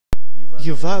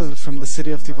Yuval from the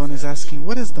city of Tivon is asking,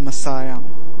 what is the Messiah?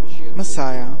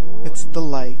 Messiah, it's the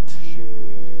light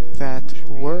that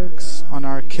works on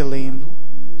our kilim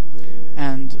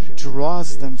and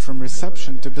draws them from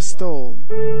reception to bestowal.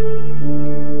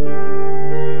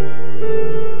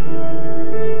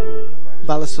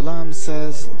 Bala Sulam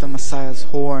says the Messiah's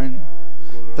horn,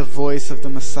 the voice of the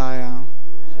Messiah.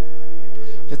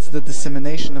 It's the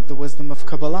dissemination of the wisdom of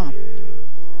Kabbalah.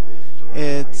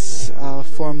 It's a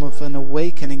form of an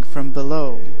awakening from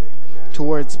below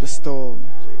towards bestowal.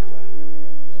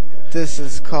 This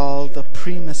is called the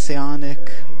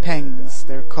pre-messianic pangs.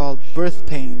 They're called birth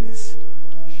pains,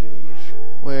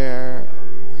 where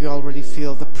we already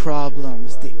feel the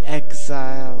problems, the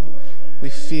exile. We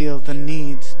feel the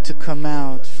need to come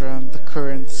out from the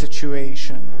current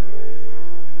situation.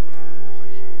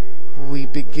 We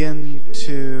begin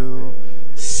to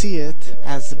see it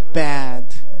as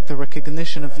bad, the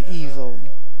recognition of evil,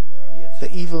 the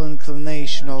evil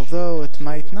inclination, although it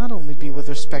might not only be with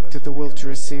respect to the will to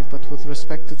receive, but with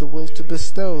respect to the will to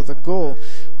bestow, the goal.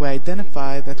 We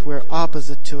identify that we're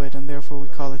opposite to it, and therefore we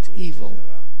call it evil,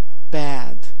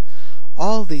 bad.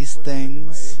 All these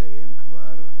things,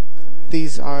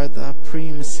 these are the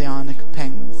pre-messianic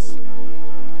pangs,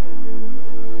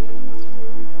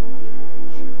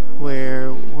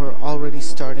 where we're already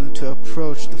starting to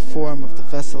approach the form of the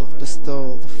vessel of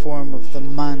bestowal, the form of the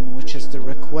man, which is the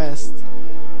request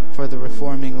for the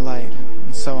reforming light,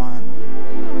 and so on.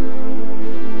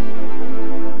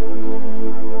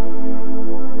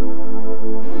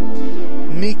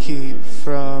 Miki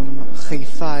from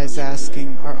Haifa is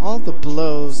asking, are all the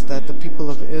blows that the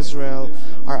people of Israel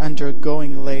are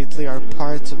undergoing lately are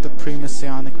parts of the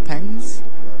pre-messianic pangs?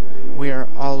 We are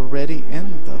already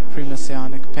in the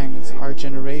pre-messianic pangs. Our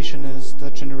generation is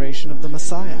the generation of the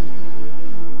Messiah,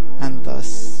 and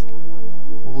thus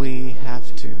we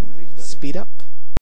have to speed up.